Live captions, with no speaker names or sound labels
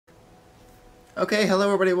Okay, hello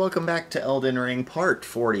everybody, welcome back to Elden Ring Part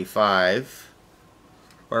 45,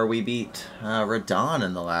 where we beat Radon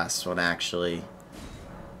in the last one, actually.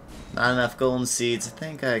 Not enough golden seeds. I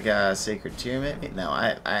think I got a Sacred Tear, maybe? No,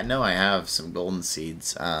 I know I have some golden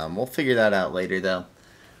seeds. We'll figure that out later, though.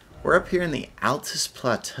 We're up here in the Altus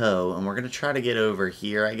Plateau, and we're going to try to get over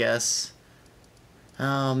here, I guess.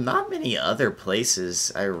 Not many other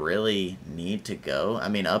places I really need to go. I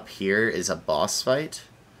mean, up here is a boss fight.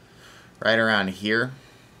 Right around here.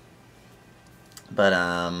 But,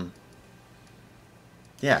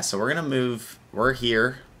 yeah, so we're gonna move. We're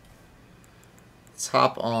here. Let's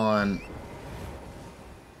hop on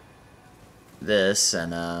this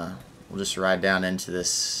and we'll just ride down into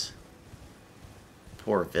this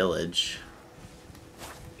poor village.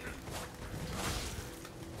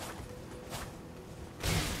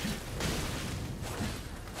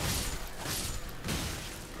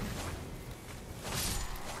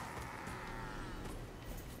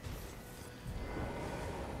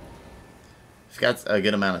 We've got a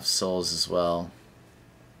good amount of souls as well.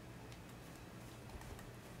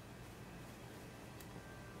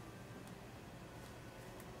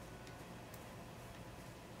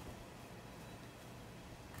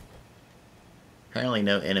 Apparently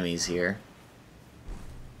no enemies here.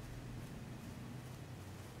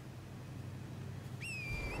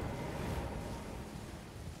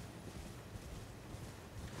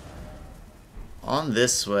 On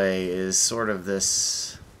this way is sort of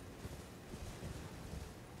this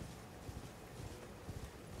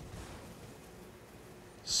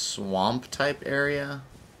swamp type area.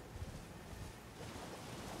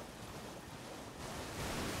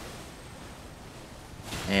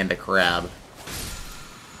 And a crab.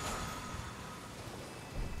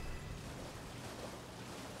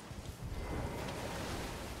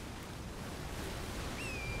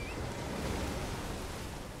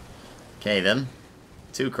 Okay then.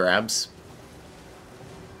 2 crabs.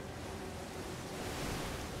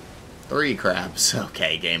 3 crabs.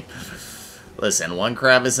 Okay, game. Listen, 1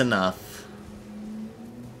 crab is enough.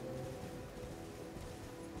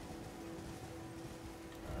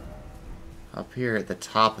 Up here at the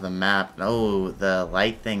top of the map. Oh, the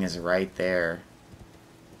light thing is right there.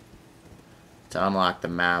 To unlock the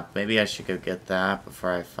map. Maybe I should go get that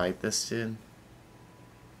before I fight this dude.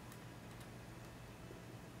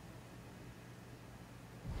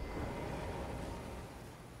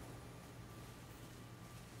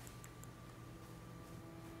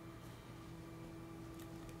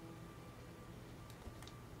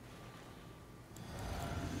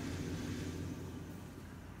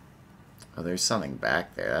 Oh, there's something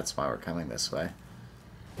back there. That's why we're coming this way.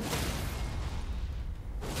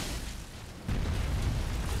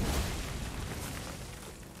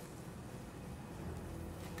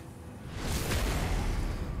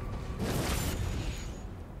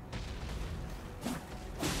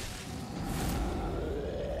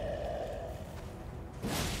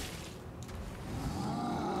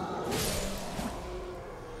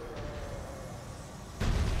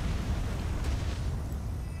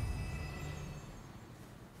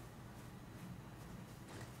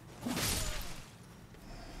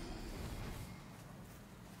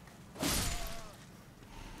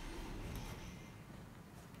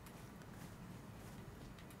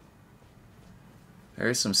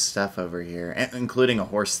 There's some stuff over here, including a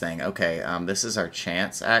horse thing. Okay, this is our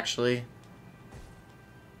chance, actually.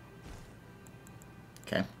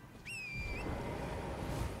 Okay.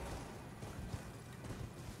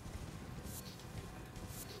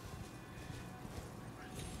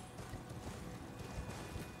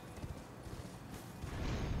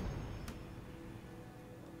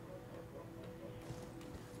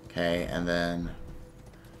 Okay, and then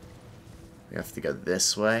we have to go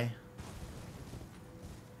this way.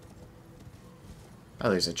 Oh,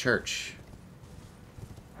 there's a church.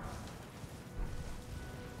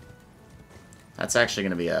 That's actually going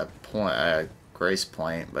to be a point, a grace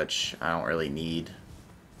point, which I don't really need.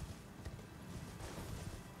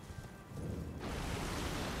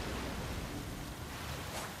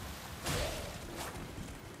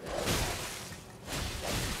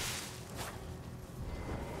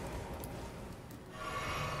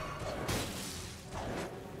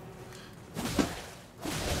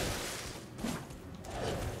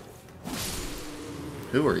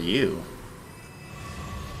 Who are you?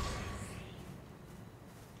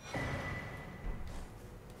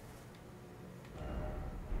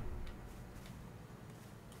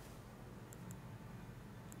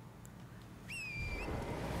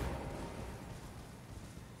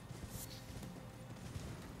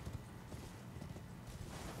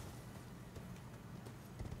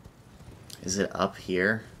 Is it up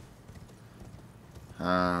here?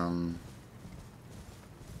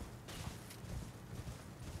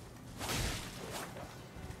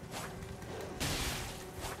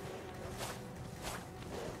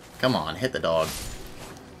 Come on, hit the dog.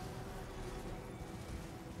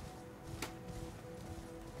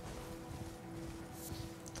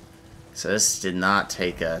 So this did not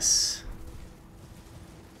take us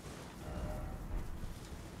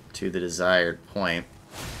to the desired point.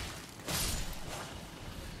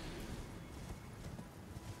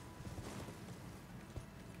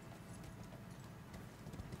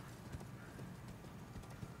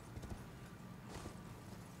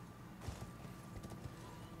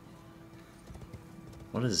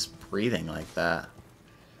 What is breathing like that?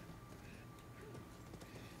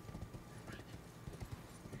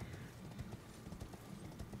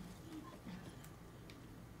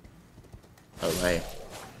 Oh, hey.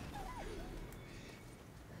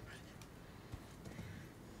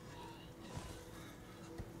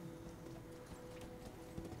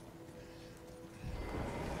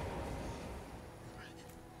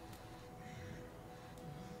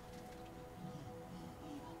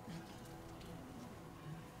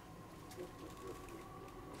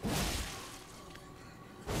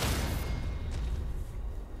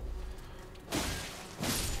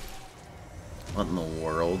 What in the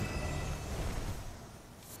world?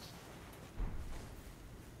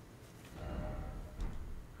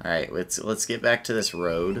 Alright, let's get back to this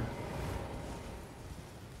road.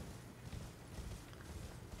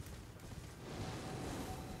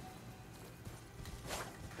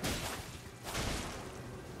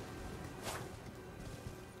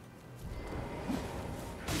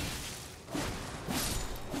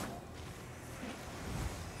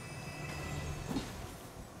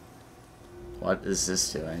 What is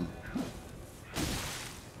this doing?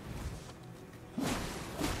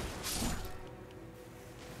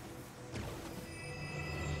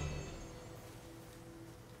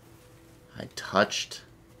 I touched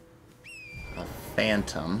a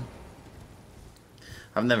phantom.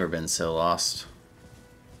 I've never been so lost.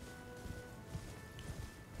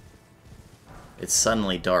 It's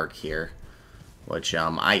suddenly dark here, which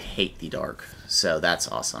I hate the dark, so that's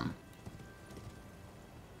awesome.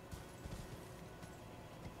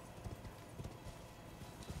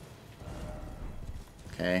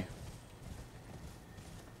 Okay.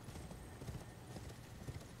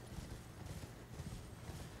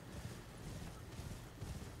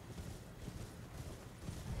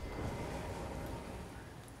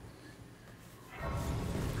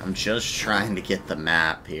 I'm just trying to get the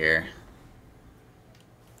map here.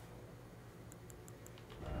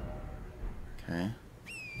 Okay.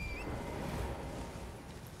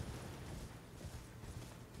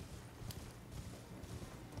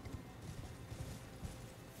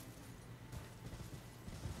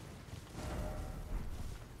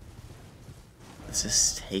 Is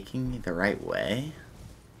this taking me the right way?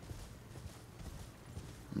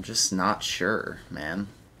 I'm just not sure, man.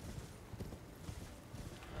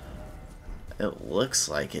 It looks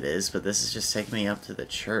like it is, but this is just taking me up to the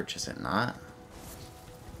church, is it not?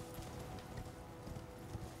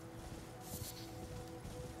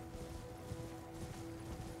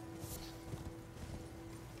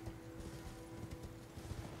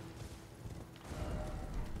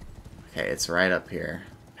 Okay, it's right up here,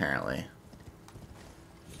 apparently.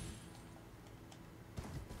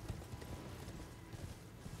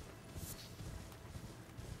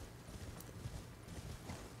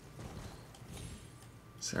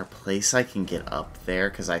 Is there a place I can get up there?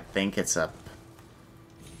 Because I think it's up...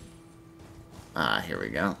 Ah, here we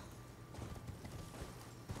go.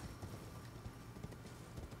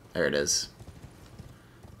 There it is.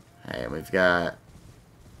 Alright, we've got...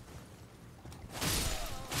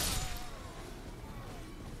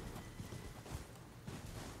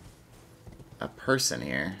 a person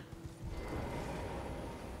here.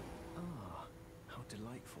 Ah, how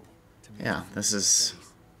delightful. Yeah, this is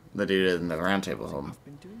the dude in the round table hold. I've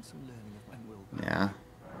been doing some learning of my will. Yeah.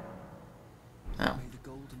 Oh. May the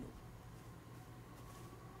golden...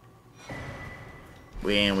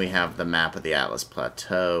 We have the map of the Atlas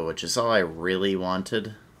Plateau, which is all I really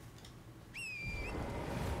wanted.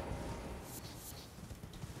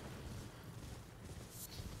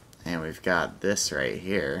 And we've got this right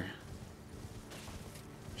here,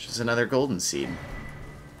 which is another golden seed.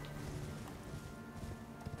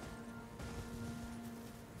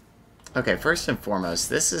 Okay, first and foremost,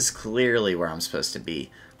 this is clearly where I'm supposed to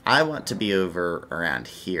be. I want to be over around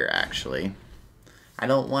here, actually. I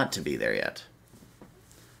don't want to be there yet.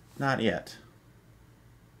 Not yet.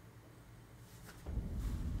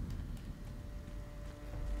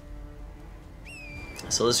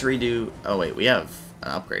 So let's redo... Oh, wait, we have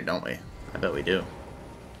an upgrade, don't we? I bet we do.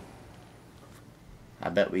 I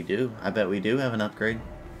bet we do. I bet we do have an upgrade.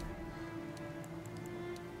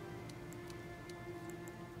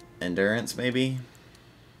 Endurance, maybe?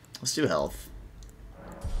 Let's do health.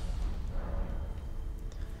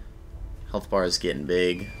 Health bar is getting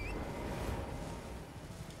big.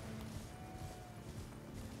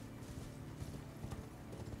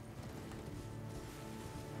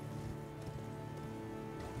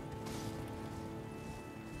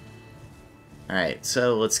 Alright,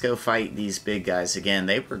 so let's go fight these big guys again.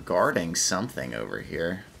 They were guarding something over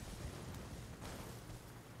here.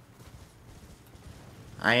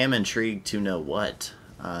 I am intrigued to know what.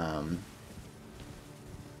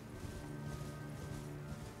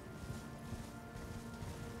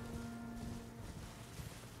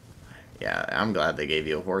 Yeah, I'm glad they gave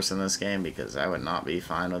you a horse in this game because I would not be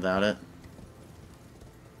fine without it.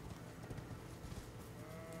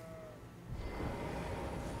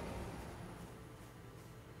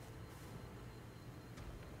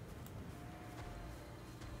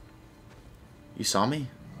 You saw me?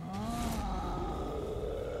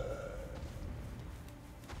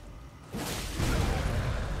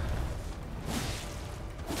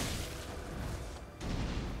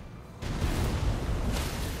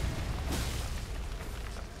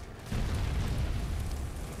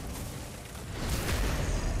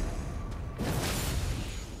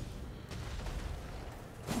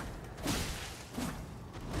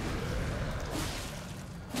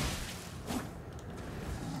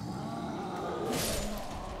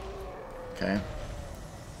 Okay.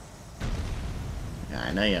 Yeah,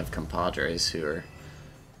 I know you have compadres who are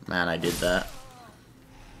mad I did that.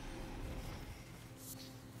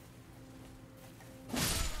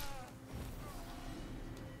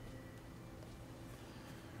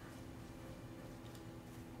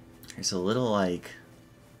 There's a little, like...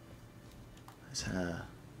 There's a...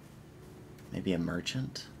 Maybe a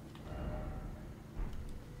merchant?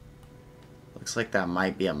 Looks like that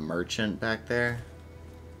might be a merchant back there.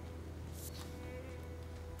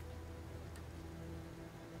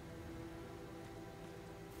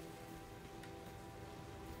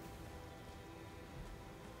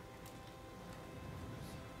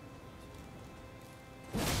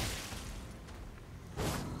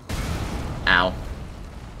 Ow.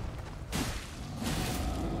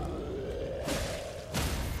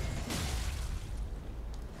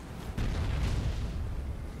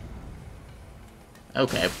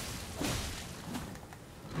 Okay.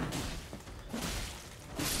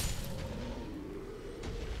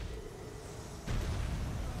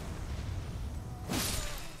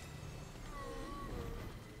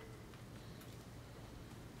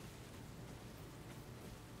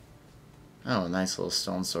 Oh, a nice little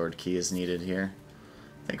stone sword key is needed here.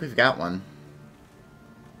 I think we've got one.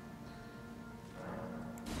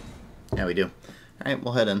 Yeah, we do. Alright,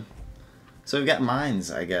 we'll head in. So we've got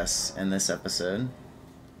mines, I guess, in this episode.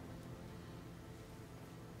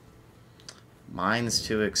 Mines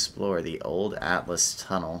to explore. The old Atlus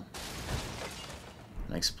tunnel.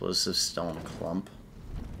 An explosive stone clump.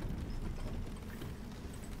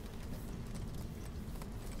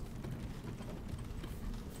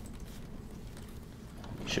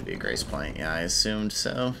 Should be a grace point. Yeah, I assumed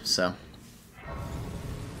so. So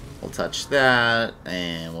we'll touch that,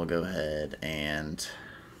 and we'll go ahead and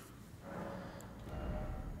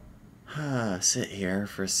sit here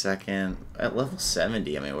for a second. At level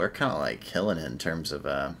 70, I mean, we're kind of like killing it in terms of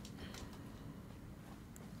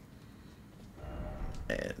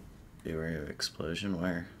area of explosion.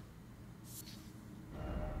 Where?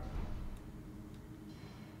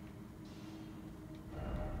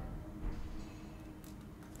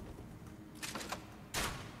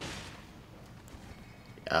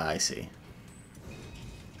 I see.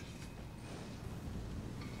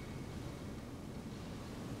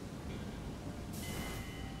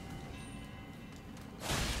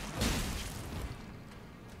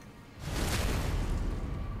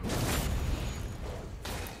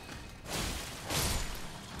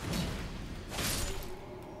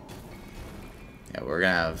 Yeah, we're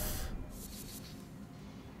gonna have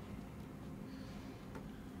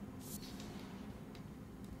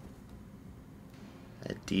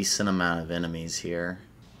a decent amount of enemies here.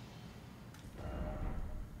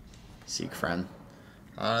 Seek friend.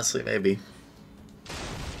 Honestly, maybe.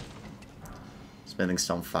 Smithing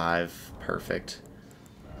stone 5. Perfect.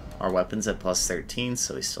 Our weapons at plus 13,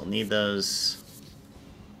 so we still need those.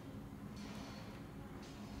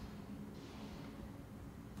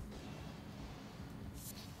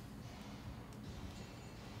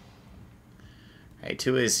 Alright,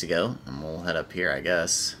 2 ways to go, and we'll head up here, I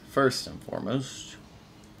guess. First and foremost.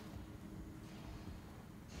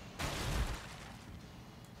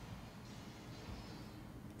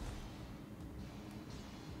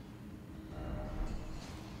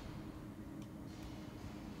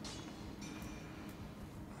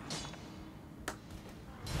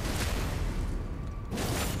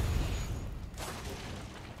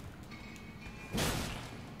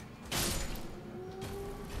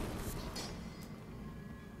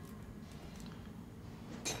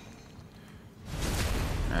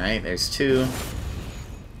 Alright, there's 2.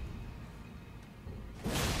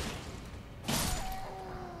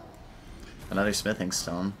 Another smithing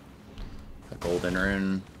stone. A golden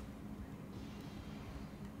rune.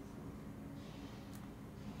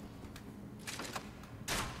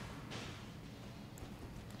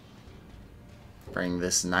 Bring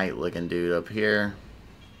this knight looking dude up here.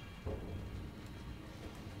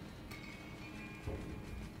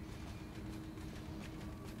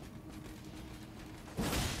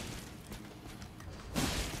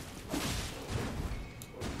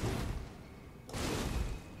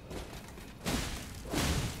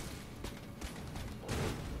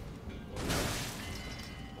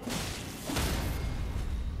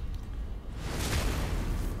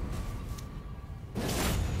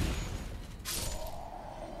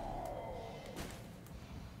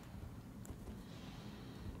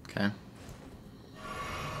 Okay.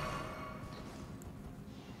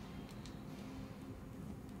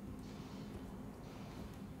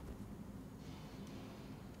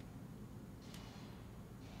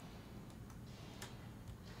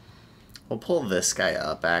 We'll pull this guy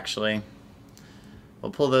up, actually.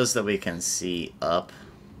 We'll pull those that we can see up.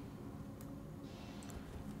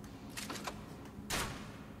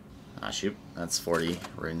 Ah, shoot. That's 40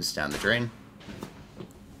 runes down the drain.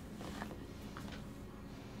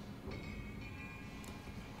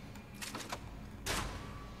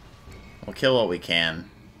 We'll kill what we can.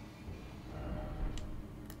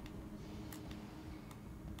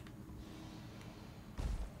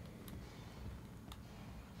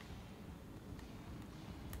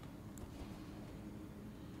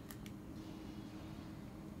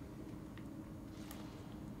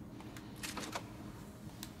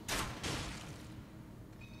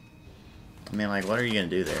 I mean, like, what are you gonna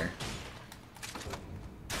do there?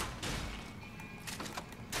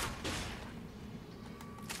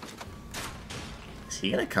 Is he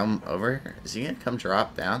gonna come over? Is he gonna come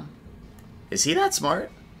drop down? Is he that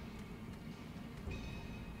smart?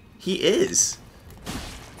 He is.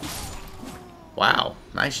 Wow,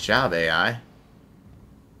 nice job, AI.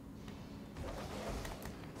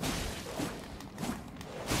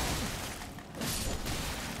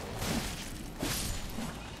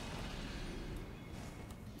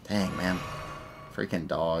 Dang, man. Freaking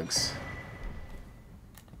dogs.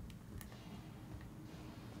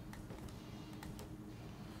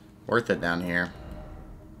 Worth it down here.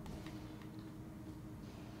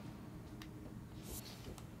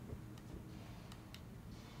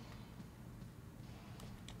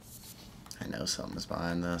 I know something's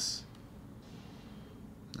behind this.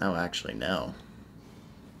 No, actually, no.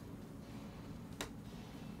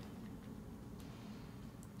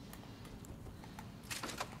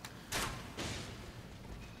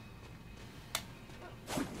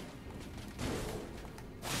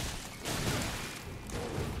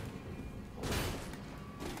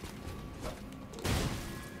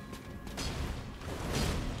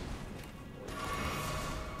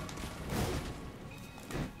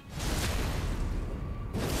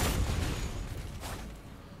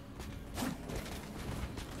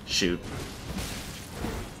 Shoot.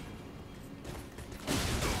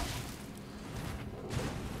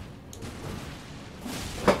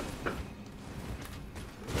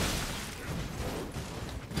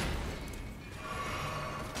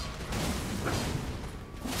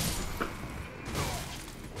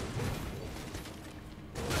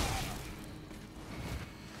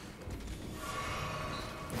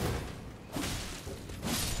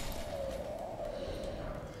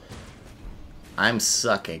 I'm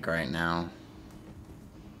sucking right now.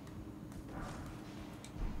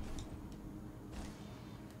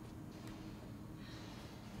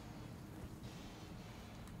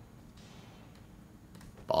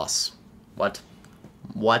 Boss. What?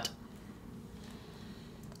 What?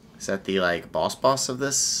 Is that the, like, boss of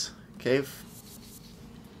this cave?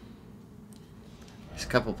 There's a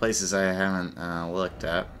couple places I haven't looked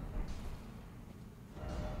at.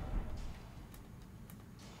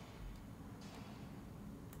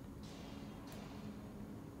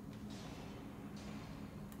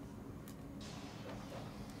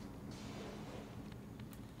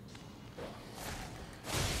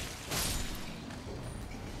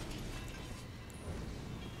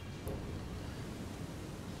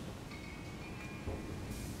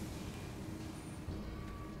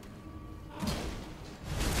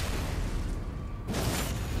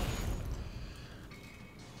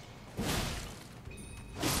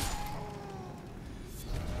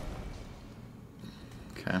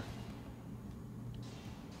 Okay.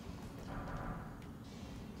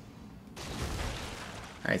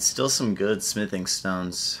 Alright, still some good smithing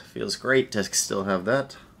stones. Feels great to still have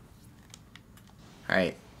that.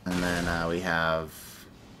 Alright, And then we have...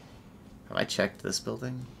 Have I checked this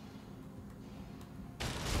building?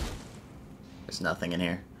 There's nothing in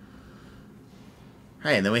here.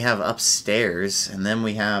 Alright, and then we have upstairs, and then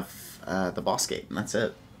we have the boss gate, and that's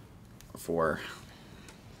it for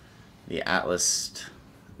the Atlus,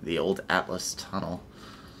 the old Atlus tunnel.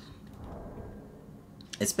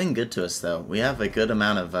 It's been good to us, though. We have a good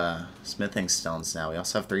amount of smithing stones now. We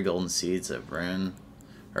also have 3 golden seeds of rune,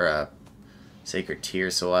 or a sacred tear,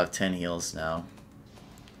 so we'll have 10 heals now.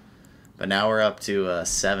 But now we're up to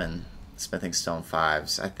 7 smithing stone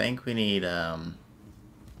 5s. I think we need, let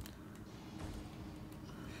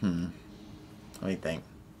me think.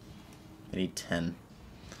 We need 10.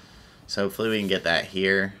 So hopefully we can get that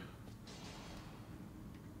here.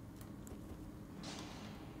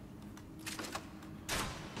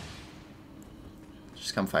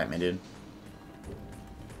 Just come fight me, dude.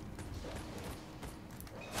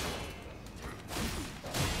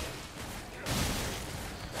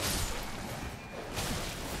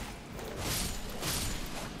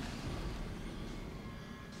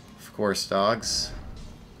 Of course, dogs.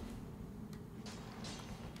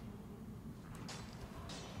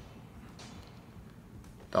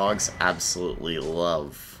 Dogs absolutely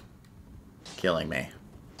love killing me.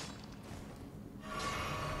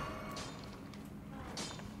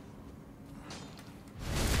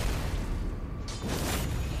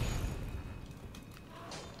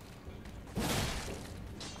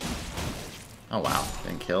 Oh wow,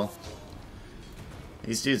 didn't kill.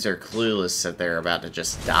 These dudes are clueless that they're about to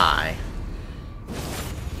just die.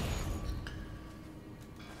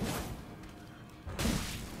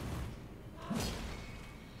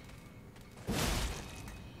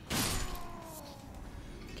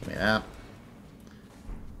 Give me that.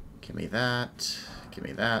 Give me that. Give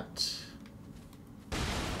me that.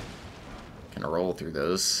 Gonna roll through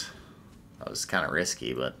those. That was kind of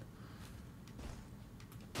risky, but...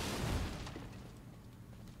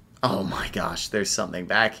 Oh my gosh, there's something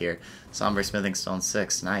back here. Somber Smithing Stone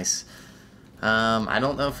 6, nice. I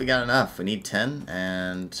don't know if we got enough. We need 10,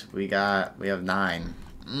 and we have 9.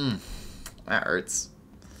 That hurts.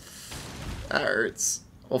 That hurts.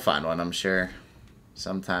 We'll find one, I'm sure.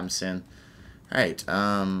 Sometime soon. Alright,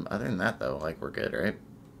 other than that though, like, we're good, right?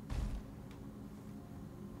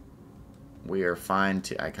 We are fine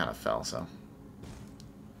to... I kind of fell, so...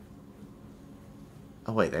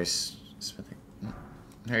 Oh wait, there's... Smithing...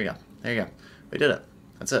 There you go. There you go. We did it.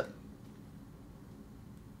 That's it.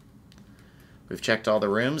 We've checked all the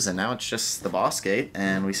rooms, and now it's just the boss gate,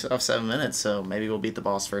 and we still have 7 minutes, so maybe we'll beat the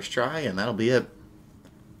boss first try, and that'll be it.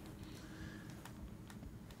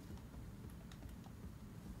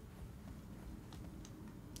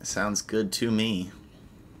 Sounds good to me.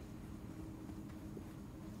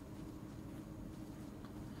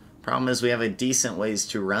 Problem is we have a decent ways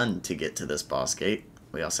to run to get to this boss gate.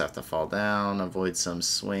 We also have to fall down, avoid some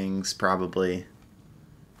swings, probably.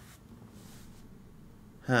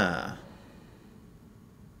 Huh.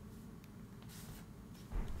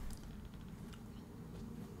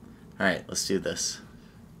 Alright, let's do this.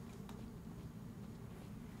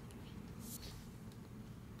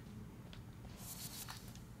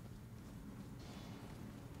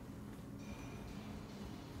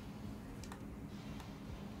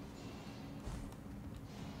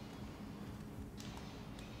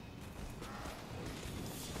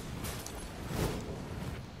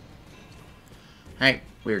 Alright,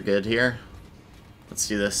 we're good here. Let's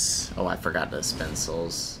do this. Oh, I forgot to spend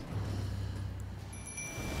souls.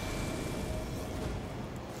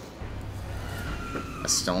 A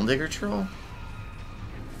Stone Digger troll?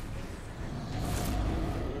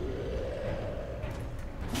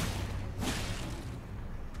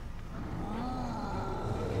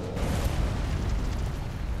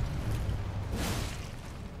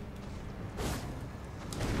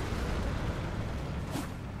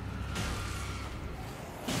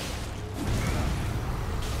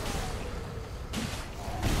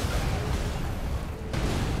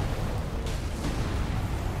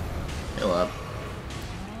 Heal up.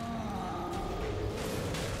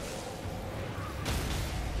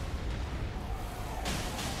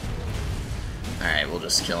 Alright, we'll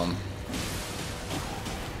just kill him.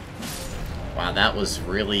 Wow, that was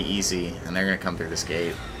really easy, and they're gonna come through this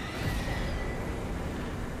gate.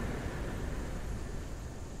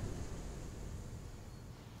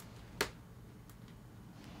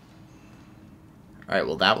 Alright,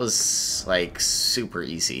 well that was, like, super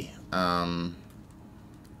easy.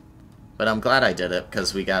 But I'm glad I did it,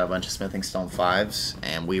 because we got a bunch of Smithing Stone 5s,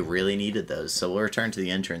 and we really needed those. So we'll return to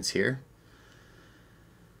the entrance here.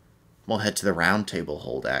 We'll head to the round table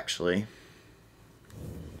hold, actually.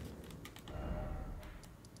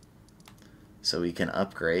 So we can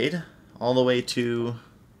upgrade all the way to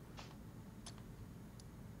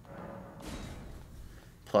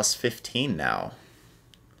plus 15 now.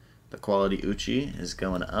 The quality Uchi is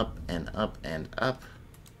going up and up and up.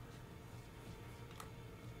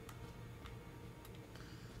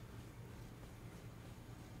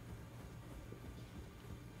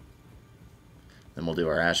 Then we'll do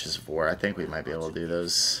our Ashes of War. I think we might be able to do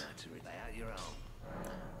those.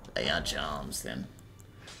 Lay on charms then.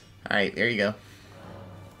 Alright, there you go.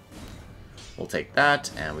 We'll take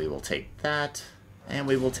that, and we will take that, and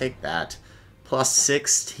we will take that. Plus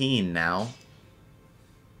 16 now.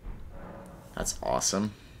 That's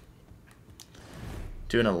awesome.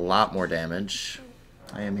 Doing a lot more damage.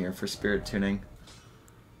 I am here for spirit tuning.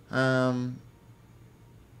 I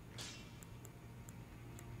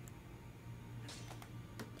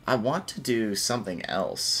want to do something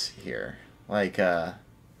else here. Like,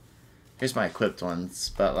 here's my equipped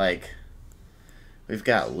ones, but like, we've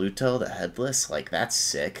got Luto the Headless. Like, that's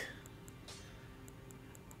sick.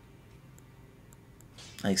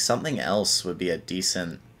 Like, something else would be a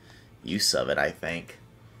decent use of it, I think.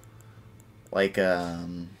 Like,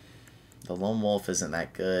 the Lone Wolf isn't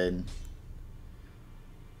that good.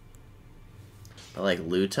 But like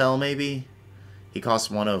Luto, maybe? He costs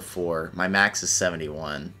 104. My max is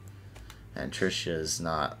 71. And Tricia's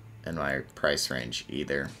not in my price range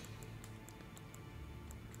either.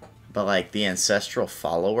 But like the Ancestral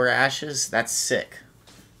Follower Ashes, that's sick.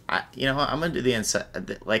 You know what? I'm gonna do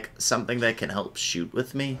the like something that can help shoot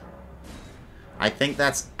with me. I think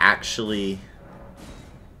that's actually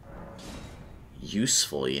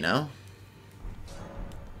useful, you know?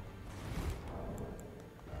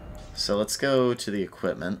 So let's go to the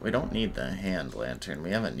equipment. We don't need the hand lantern.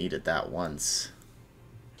 We haven't needed that once.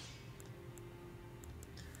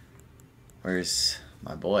 Where's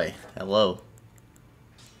my boy? Hello.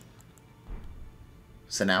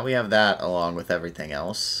 So now we have that along with everything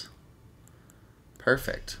else.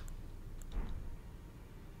 Perfect.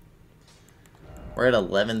 We're at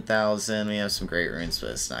 11,000. We have some great runes, but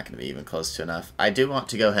it's not going to be even close to enough. I do want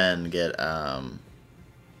to go ahead and get...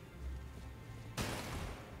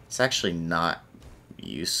 It's actually not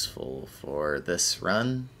useful for this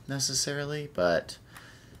run, necessarily, but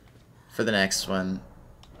for the next one,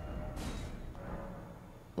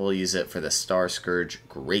 we'll use it for the Star Scourge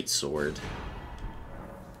Greatsword.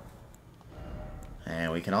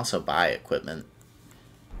 And we can also buy equipment,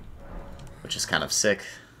 which is kind of sick.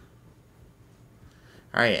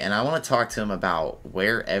 Alright, and I want to talk to him about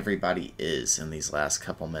where everybody is in these last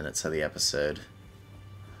couple minutes of the episode.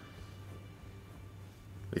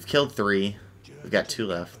 We've killed 3. We've got 2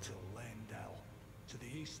 left.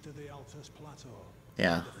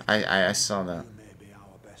 Yeah, I saw that.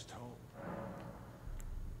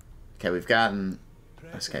 Okay, we've gotten...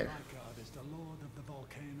 Okay.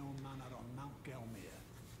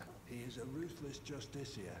 He is a ruthless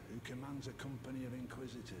justiciar who commands a company of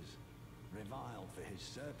inquisitors, reviled for his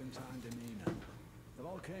serpentine demeanor. The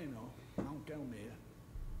volcano, Mount Gelmir,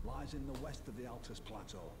 lies in the west of the Altus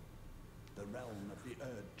Plateau, the realm of the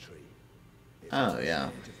Erd Tree. It was the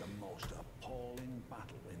stage of the most appalling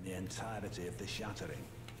battle in the entirety of the Shattering.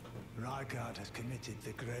 Rykard has committed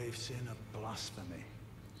the grave sin of blasphemy,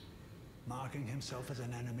 marking himself as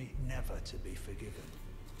an enemy never to be forgiven.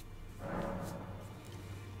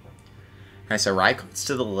 Alright, so Rykard's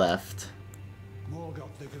to the left.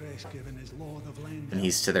 Morgoth the Grace-given is Lord of Leyndell, And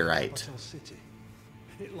he's to the right. City.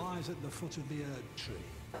 It lies at the foot of the Erd Tree,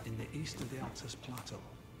 in the east of the Altus Plateau.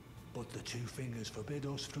 But the Two Fingers forbid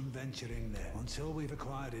us from venturing there until we've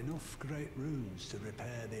acquired enough great runes to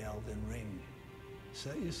repair the Elden Ring.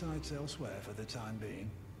 Set your sights elsewhere for the time being.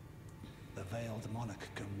 The Veiled Monarch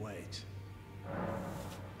can wait.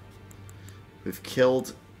 We've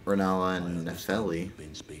killed Renala and Nefeli. I've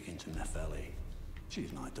been speaking to Nefeli.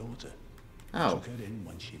 She's my daughter. Oh. Took her in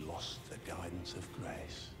when she lost the guidance of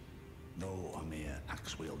grace. Though a mere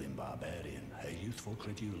axe-wielding barbarian, her youthful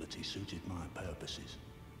credulity suited my purposes.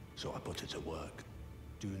 So I put her to work.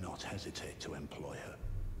 Do not hesitate to employ her.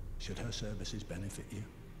 Should her services benefit you,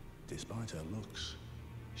 despite her looks,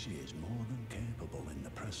 she is more than capable in the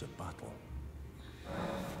press of battle.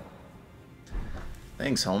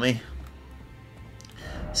 Thanks, homie.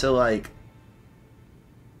 So, like,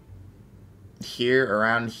 here,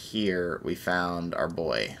 around here, we found our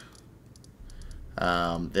boy.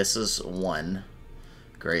 This is 1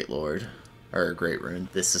 Great Lord, or Great Rune.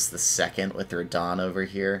 This is the 2nd with Radahn over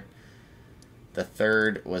here. The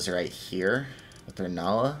 3rd was right here with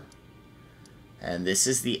Renala. And this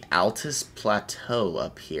is the Altus Plateau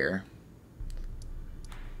up here,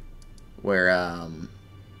 where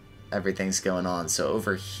everything's going on. So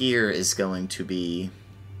over here is going to be...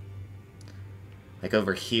 Like,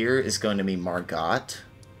 over here is going to be Margot.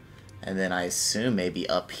 And then I assume maybe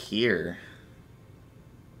up here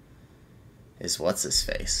is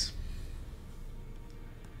what's-his-face.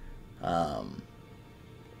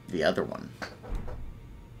 The other one.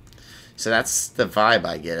 So that's the vibe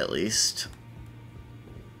I get, at least.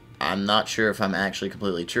 I'm not sure if I'm actually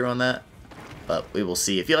completely true on that, but we will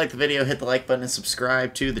see. If you like the video, hit the like button and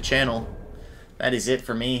subscribe to the channel. That is it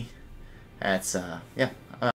for me. That's, yeah.